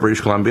Alaska or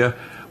British Columbia.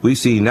 We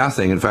see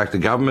nothing. In fact, the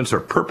governments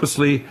are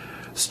purposely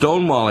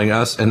stonewalling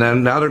us, and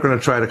then now they're going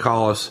to try to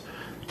call us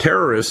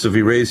terrorists if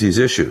we raise these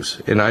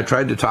issues. And I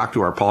tried to talk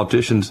to our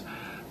politicians.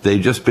 They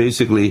just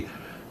basically,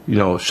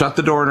 shut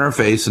the door in our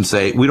face and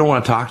say, we don't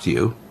want to talk to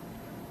you.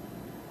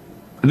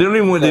 And they don't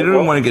even want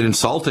to get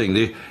insulting.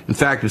 In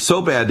fact, it's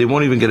so bad they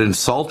won't even get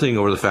insulting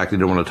over the fact they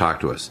don't want to talk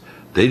to us.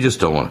 They just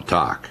don't want to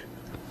talk.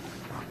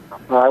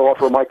 I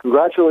offer my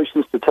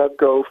congratulations to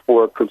TEPCO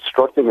for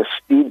constructing a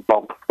speed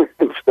bump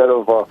instead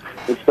of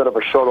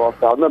a shut-off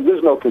valve. No,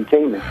 there's no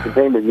containment.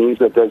 Containment means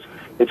that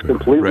it's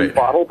completely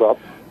bottled up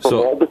from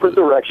all different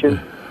directions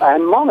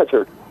and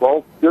monitored.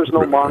 Well, there's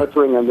no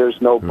monitoring and there's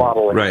no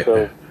bottling.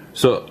 Right.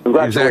 So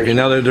exactly.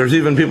 Now there's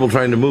even people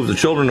trying to move the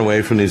children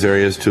away from these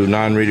areas to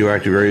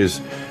non-radioactive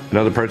areas in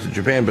other parts of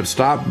Japan, but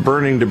stop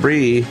burning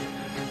debris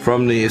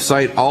from the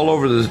site all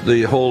over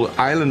the whole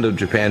island of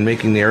Japan,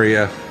 making the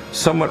area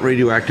somewhat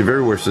radioactive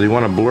everywhere. So they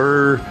want to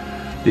blur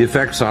the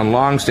effects on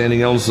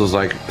long-standing illnesses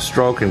like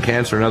stroke and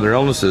cancer and other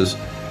illnesses,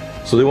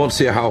 so they won't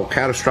see how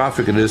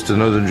catastrophic it is to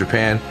northern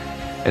Japan.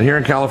 And here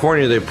in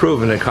California, they've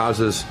proven it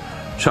causes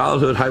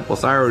childhood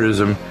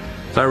hypothyroidism,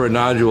 thyroid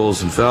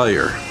nodules, and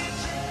failure.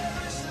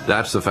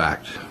 That's the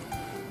fact.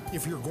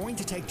 If you're going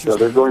to take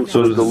they're going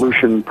to the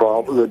dilution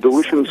problem, the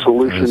dilution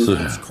solution.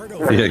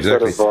 Yeah,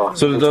 exactly.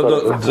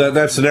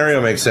 That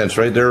scenario makes sense,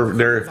 right? They're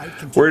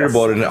worried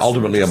about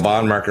ultimately a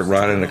bond market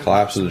run and the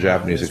collapse of the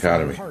Japanese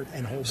economy.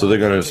 So they're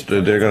going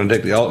to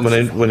take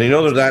when they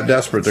know they're that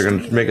desperate, they're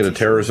going to make it a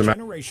terrorism.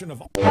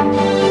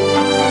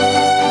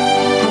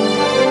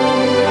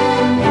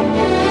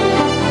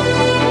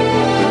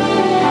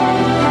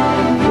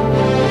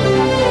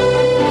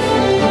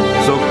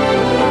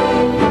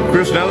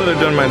 Chris, now that I've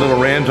done my little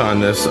rant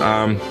on this,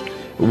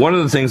 one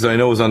of the things that I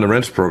know is on the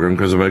Rents program,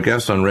 because I'm a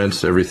guest on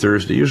Rents every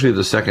Thursday, usually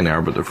the second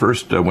hour, but the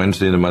first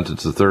Wednesday of the month,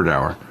 it's the third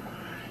hour.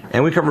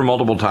 And we cover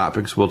multiple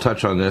topics. We'll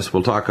touch on this.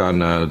 We'll talk on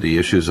the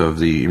issues of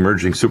the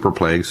emerging super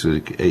plagues,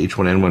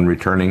 H1N1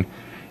 returning,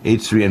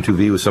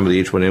 H3N2V with some of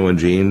the H1N1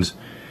 genes,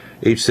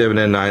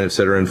 H7N9,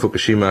 etc., and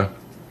Fukushima.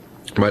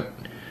 But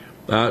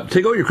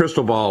take out your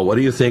crystal ball. What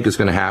do you think is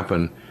going to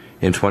happen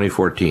in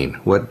 2014?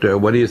 What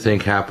do you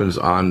think happens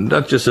on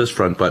not just this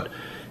front, but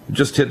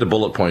just hit the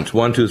bullet points?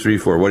 1, 2, 3,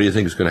 4. What do you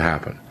think is going to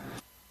happen?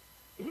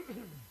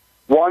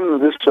 One,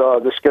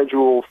 the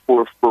schedule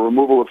for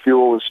removal of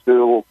fuel is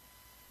still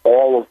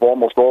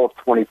almost all of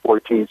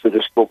 2014, so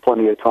there's still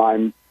plenty of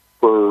time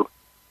for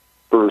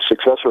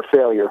success or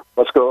failure.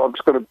 Let's go. I'm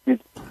just going to be,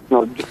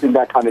 just in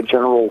that kind of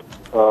general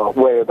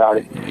way about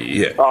it.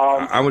 Yeah,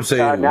 I would say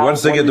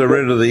once they get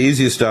rid of the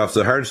easy stuff,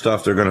 the hard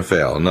stuff, they're going to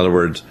fail. In other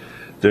words,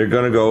 they're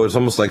going to go. It's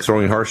almost like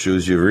throwing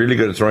horseshoes. You're really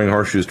good at throwing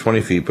horseshoes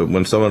 20 feet, but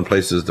when someone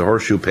places the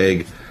horseshoe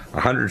peg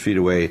 100 feet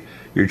away,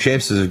 your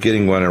chances of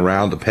getting one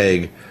around the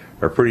peg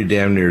are pretty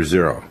damn near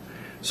zero.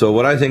 So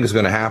what I think is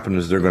going to happen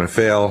is they're going to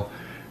fail,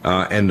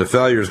 and the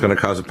failure is going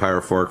to cause a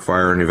pyrophoric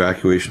fire and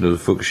evacuation of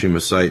the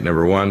Fukushima site,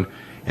 number one,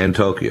 and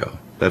Tokyo.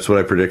 That's what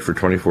I predict for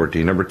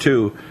 2014. Number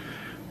two,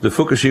 the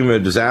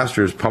Fukushima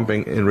disaster is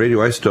pumping in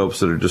radioisotopes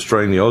that are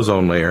destroying the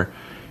ozone layer,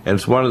 and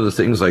it's one of the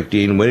things like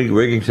Dean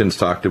Wigington's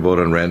talked about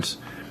on Rents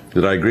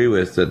that I agree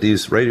with, that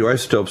these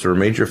radioisotopes are a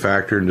major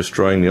factor in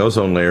destroying the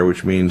ozone layer,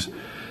 which means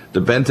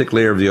the benthic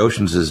layer of the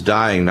oceans is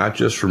dying, not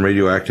just from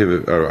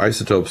radioactive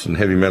isotopes and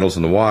heavy metals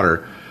in the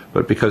water,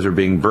 but because they're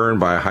being burned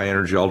by a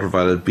high-energy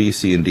ultraviolet B,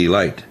 C, and D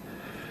light.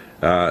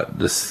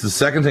 The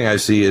second thing I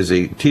see is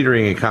a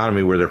teetering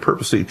economy where they're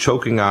purposely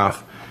choking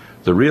off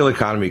the real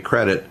economy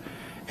credit,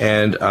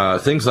 and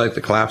things like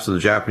the collapse of the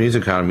Japanese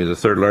economy, the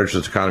third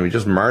largest economy,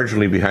 just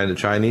marginally behind the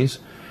Chinese,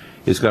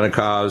 is going to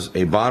cause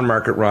a bond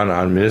market run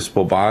on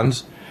municipal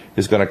bonds,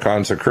 is going to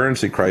cause a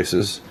currency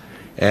crisis,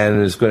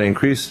 and is going to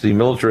increase the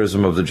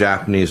militarism of the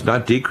Japanese,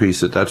 not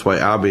decrease it. That's why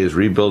Abe is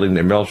rebuilding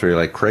their military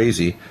like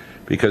crazy,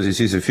 because he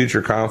sees a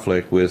future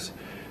conflict with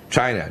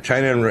China.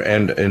 China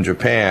and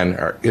Japan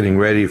are getting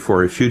ready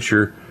for a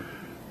future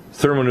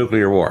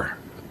thermonuclear war.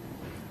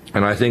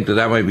 And I think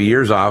that might be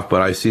years off,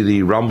 but I see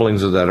the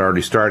rumblings of that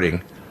already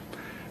starting.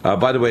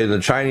 By the way,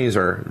 the Chinese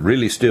are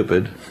really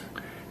stupid,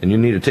 and you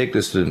need to take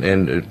this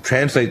and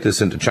translate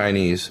this into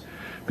Chinese,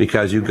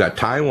 because you've got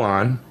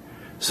Taiwan,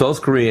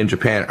 South Korea, and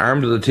Japan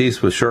armed to the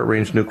teeth with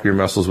short-range nuclear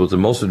missiles with the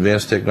most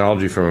advanced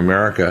technology from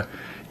America,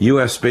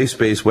 U.S.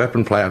 space-based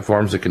weapon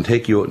platforms that can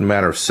take you out in a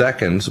matter of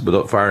seconds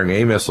without firing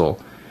a missile.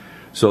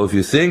 So if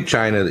you think,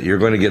 China, that you're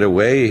going to get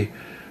away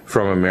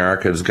from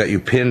America, it's got you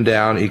pinned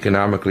down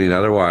economically and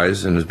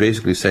otherwise, and is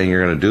basically saying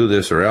you're going to do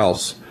this or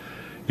else,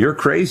 you're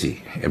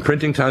crazy. And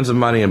printing tons of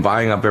money and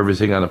buying up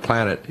everything on the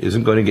planet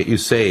isn't going to get you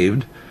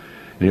saved.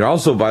 And you're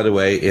also, by the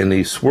way, in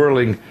the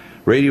swirling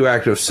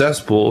radioactive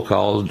cesspool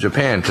called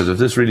Japan, because if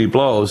this really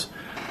blows,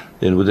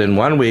 then within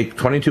 1 week,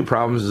 22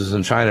 provinces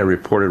in China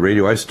reported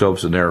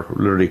radioisotopes in their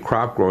literally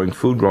crop-growing,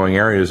 food-growing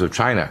areas of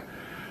China.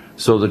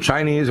 So the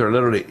Chinese are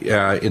literally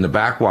in the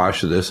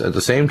backwash of this. At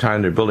the same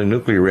time, they're building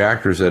nuclear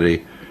reactors at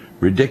a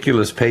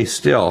ridiculous pace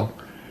still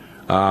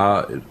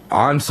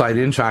on site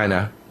in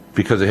China,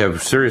 because they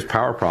have serious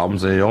power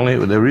problems. And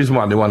the reason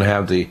why they want to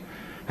have the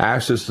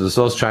access to the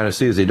South China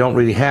Sea is they don't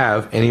really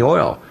have any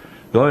oil.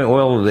 The only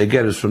oil that they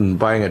get is from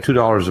buying at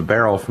 $2 a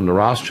barrel from the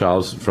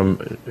Rothschilds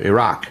from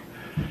Iraq,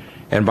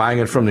 and buying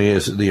it from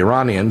the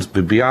Iranians.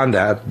 But beyond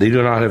that, they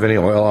do not have any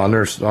oil on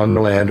their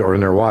land or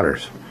in their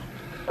waters.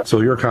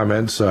 So your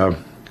comments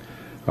on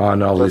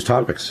all these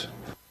topics?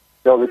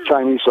 The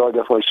Chinese are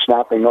definitely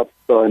snapping up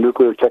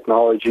nuclear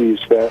technology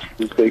as fast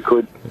as they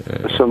could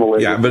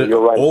assimilate. Yeah, but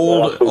you're right.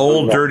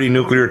 old dirty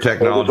nuclear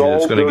technology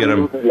that's going to get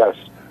them. Yes.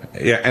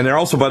 Yeah, and they're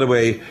also, by the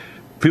way,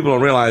 people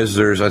don't realize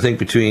there's, I think,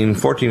 between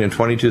 14 and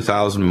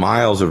 22,000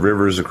 miles of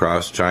rivers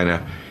across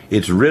China.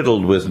 It's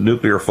riddled with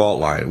nuclear fault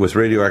lines,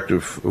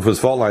 with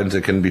fault lines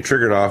that can be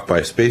triggered off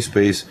by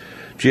space-based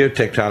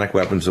geotectonic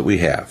weapons that we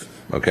have.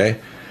 Okay,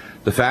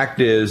 the fact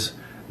is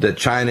that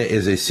China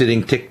is a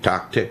sitting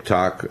tick-tock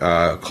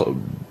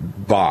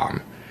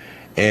bomb,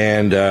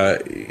 and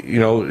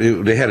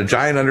they had a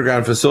giant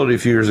underground facility a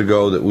few years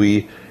ago that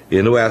we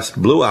in the West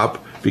blew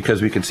up,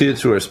 because we could see it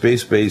through our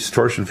space-based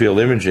torsion field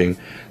imaging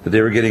that they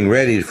were getting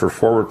ready for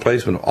forward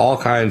placement of all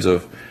kinds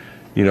of,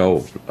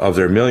 of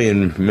their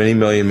many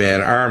million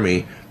man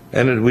army,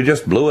 and we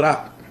just blew it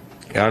up.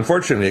 And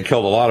unfortunately, it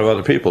killed a lot of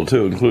other people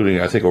too, including,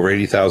 I think, over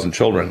 80,000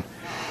 children.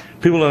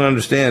 People don't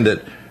understand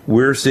that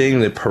we're seeing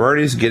the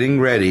parties getting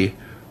ready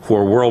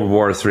for World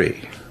War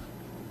III.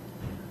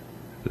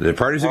 The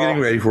parties are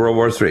getting ready for World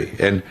War III,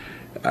 and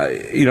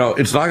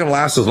it's not going to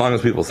last as long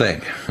as people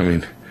think. I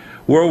mean,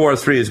 World War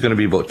III is going to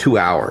be about 2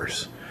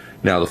 hours.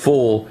 Now, the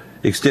full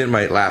extent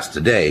might last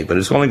a day, but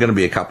it's only going to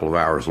be a couple of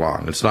hours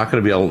long. It's not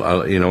going to be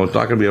it's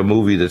not going to be a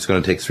movie that's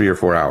going to take 3 or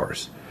 4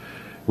 hours.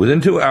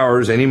 Within 2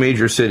 hours, any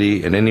major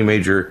city and any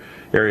major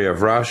area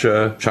of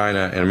Russia,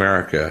 China, and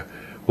America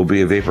will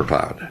be a vapor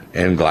cloud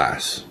and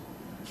glass.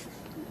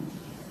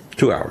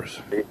 2 hours.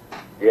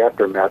 The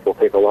aftermath will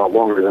take a lot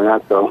longer than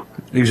that, though.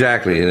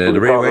 Exactly. The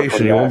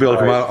radiation, you won't be able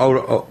to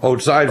come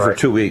outside for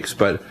 2 weeks,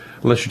 but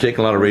unless you're taking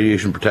a lot of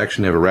radiation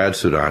protection, you have a rad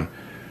suit on.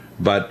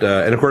 But,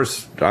 and of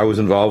course, I was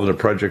involved in a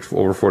project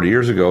over 40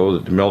 years ago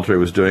that the military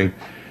was doing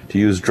to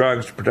use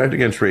drugs to protect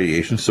against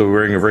radiation. So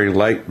wearing a very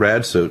light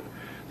rad suit,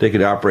 they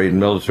could operate in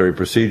military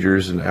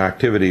procedures and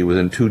activity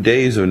within 2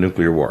 days of a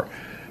nuclear war.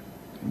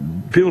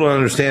 People don't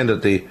understand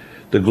that the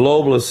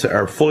globalists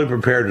are fully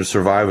prepared to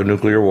survive a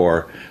nuclear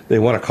war. They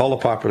want to cull the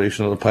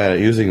population of the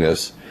planet using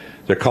this.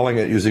 They're culling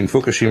it using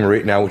Fukushima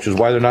right now, which is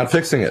why they're not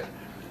fixing it.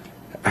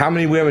 How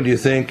many women do you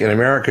think in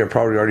America have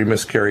probably already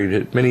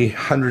miscarried? Many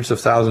hundreds of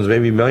thousands,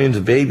 maybe millions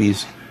of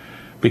babies,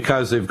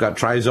 because they've got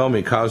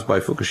trisomy caused by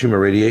Fukushima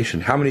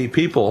radiation. How many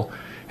people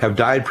have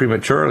died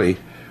prematurely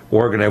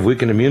or are going to have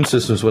weakened immune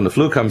systems when the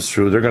flu comes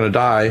through? They're going to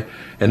die,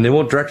 and they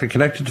won't directly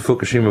connect it to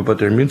Fukushima, but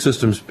their immune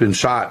system's been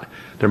shot.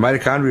 Their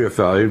mitochondria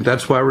failure.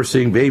 That's why we're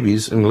seeing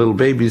babies and little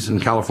babies in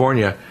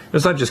California.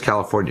 It's not just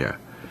California,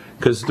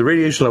 because the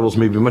radiation levels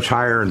may be much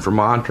higher in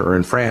Vermont or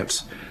in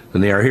France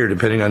than they are here,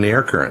 depending on the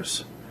air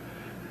currents.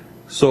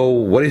 So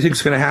what do you think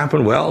is going to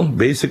happen? Well,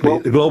 basically,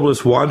 the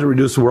globalists want to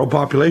reduce the world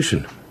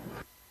population.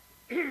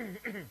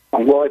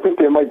 Well, I think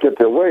they might get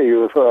their way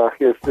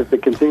if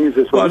it continues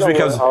this way. Well, it's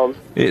because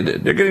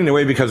they're getting their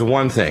way because of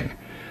one thing.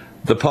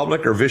 The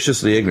public are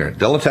viciously ignorant.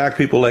 They'll attack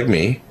people like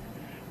me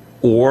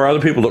or other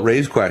people that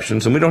raise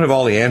questions, and we don't have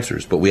all the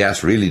answers, but we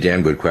ask really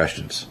damn good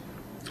questions.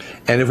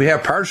 And if we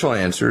have partial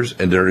answers,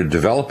 and they're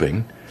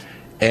developing,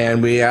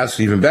 and we ask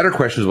even better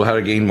questions about how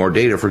to gain more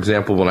data. For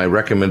example, when I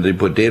recommend they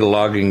put data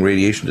logging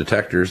radiation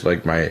detectors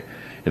like my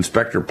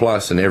Inspector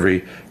Plus in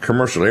every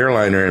commercial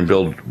airliner and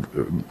build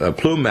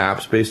plume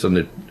maps based on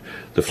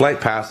the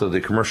flight path of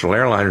the commercial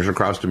airliners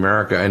across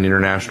America and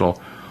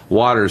international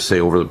waters,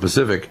 say over the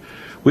Pacific,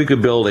 we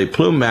could build a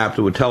plume map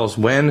that would tell us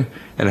when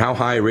and how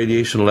high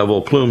radiation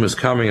level plume is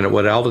coming and at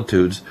what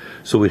altitudes,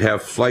 so we'd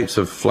have flights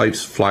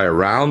fly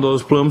around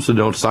those plumes so they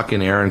don't suck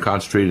in air and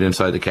concentrate it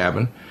inside the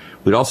cabin.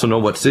 We'd also know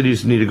what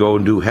cities need to go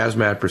and do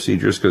hazmat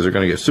procedures because they're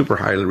going to get super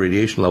high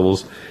radiation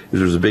levels if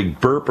there's a big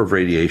burp of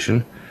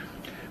radiation.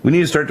 We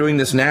need to start doing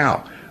this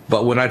now.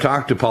 But when I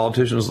talk to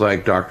politicians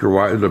like Dr.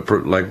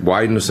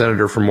 Wyden, the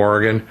senator from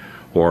Oregon,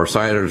 or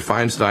Senator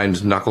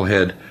Feinstein's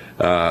knucklehead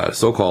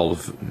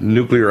so-called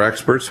nuclear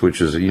experts, which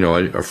is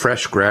a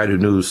fresh grad who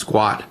knew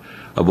squat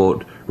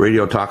about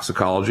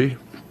radiotoxicology.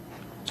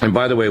 And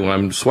by the way, when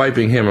I'm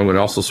swiping him, I'm going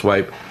to also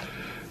swipe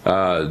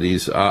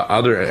these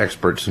other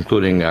experts,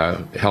 including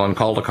Helen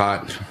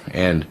Caldicott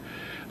and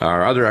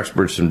our other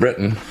experts in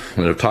Britain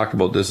that have talked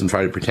about this and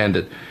tried to pretend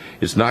it.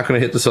 It's not going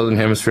to hit the southern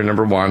hemisphere,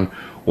 number one,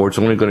 or it's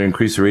only going to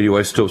increase the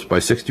radioisotopes by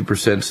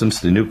 60% since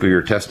the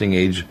nuclear testing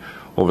age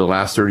over the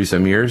last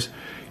 30-some years.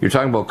 You're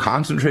talking about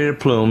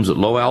concentrated plumes at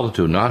low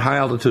altitude, not high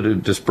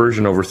altitude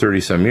dispersion over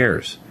 30-some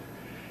years.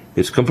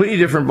 It's a completely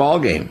different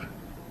ballgame.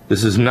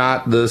 This is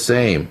not the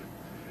same.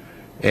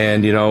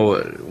 And,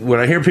 when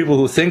I hear people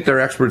who think they're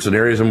experts in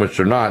areas in which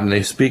they're not, and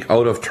they speak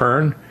out of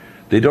turn,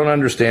 they don't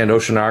understand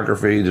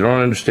oceanography, they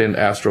don't understand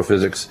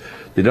astrophysics,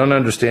 they don't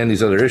understand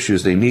these other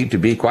issues. They need to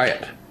be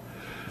quiet.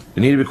 They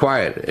need to be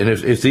quiet. And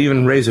if they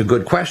even raise a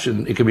good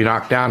question, it can be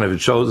knocked down if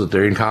it shows that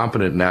they're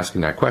incompetent in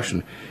asking that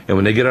question. And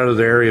when they get out of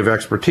their area of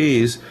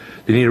expertise,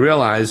 they need to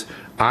realize,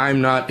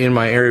 I'm not in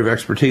my area of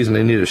expertise, and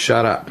they need to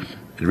shut up.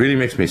 It really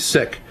makes me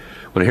sick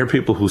when I hear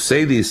people who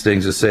say these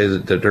things and say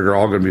that they're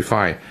all going to be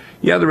fine.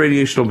 Yeah, the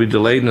radiation will be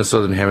delayed in the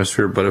southern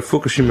hemisphere, but if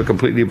Fukushima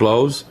completely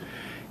blows,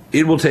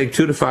 it will take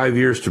 2 to 5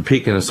 years to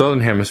peak in the southern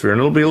hemisphere, and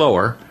it'll be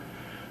lower,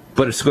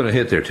 but it's going to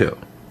hit there too.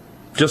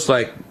 Just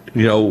like,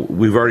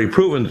 we've already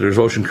proven that there's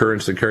ocean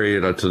currents that carry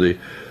it out to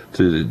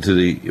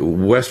the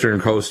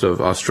western coast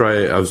of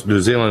Australia, of New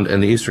Zealand,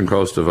 and the eastern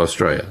coast of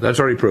Australia. That's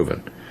already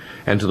proven.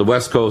 And to the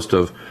west coast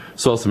of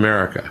South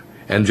America.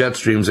 And jet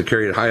streams that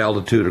carry at high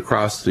altitude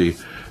across the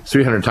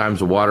 300 times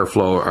the water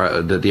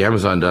flow that the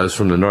Amazon does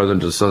from the northern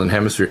to the southern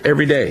hemisphere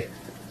every day.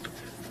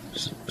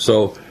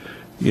 So,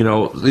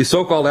 these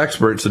so-called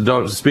experts that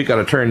don't speak out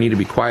of turn need to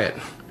be quiet.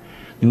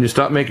 You need to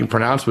stop making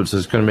pronouncements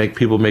that's going to make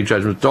people make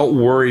judgments. Don't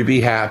worry, be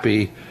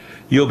happy.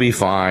 You'll be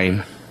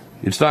fine.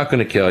 It's not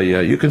going to kill you.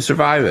 You can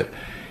survive it.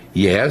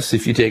 Yes,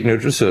 if you take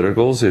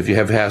nutraceuticals, if you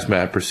have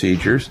hazmat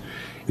procedures,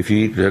 if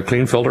you eat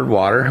clean filtered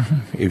water,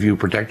 if you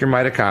protect your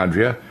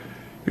mitochondria,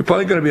 you're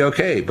probably going to be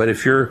okay. But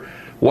if your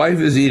wife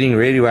is eating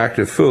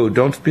radioactive food,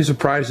 don't be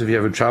surprised if you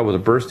have a child with a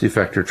birth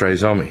defect or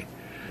trisomy.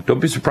 Don't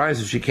be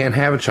surprised if she can't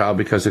have a child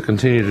because they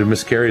continue to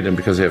miscarry them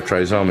because they have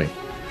trisomy.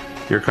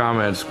 Your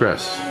comments,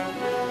 Chris?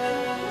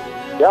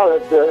 Yeah,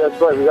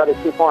 that's right. We got to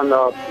keep on.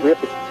 We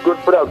have to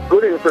put out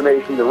good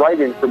information, the right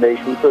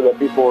information, so that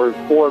people are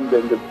informed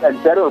and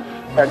better,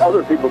 and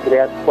other people can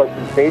ask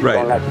questions based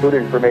on that good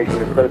information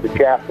instead of the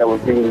chaff that was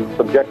being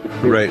subjected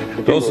to. Right.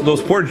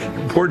 Those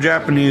poor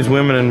Japanese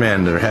women and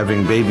men that are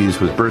having babies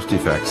with birth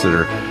defects, that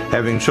are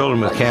having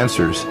children with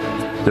cancers,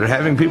 that are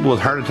having people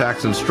with heart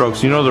attacks and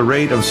strokes. The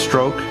rate of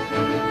stroke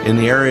in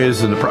the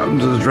areas and the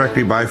provinces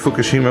directly by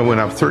Fukushima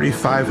went up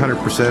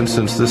 3,500%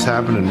 since this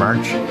happened in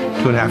March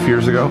 2.5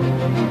 years ago.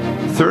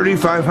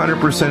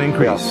 3,500%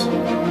 increase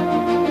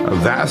of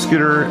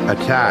vascular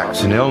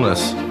attacks and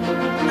illness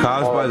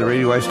caused by the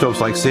radioisotopes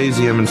like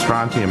cesium and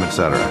strontium,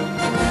 etc.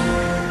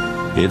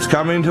 It's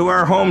coming to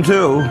our home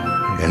too.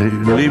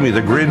 And believe me,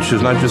 the Grinch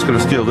is not just going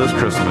to steal this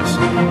Christmas.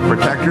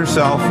 Protect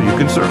yourself. You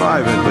can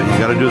survive it, but you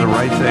got to do the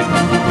right thing.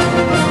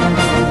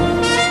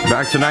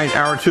 Back tonight,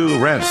 hour 2,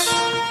 rents.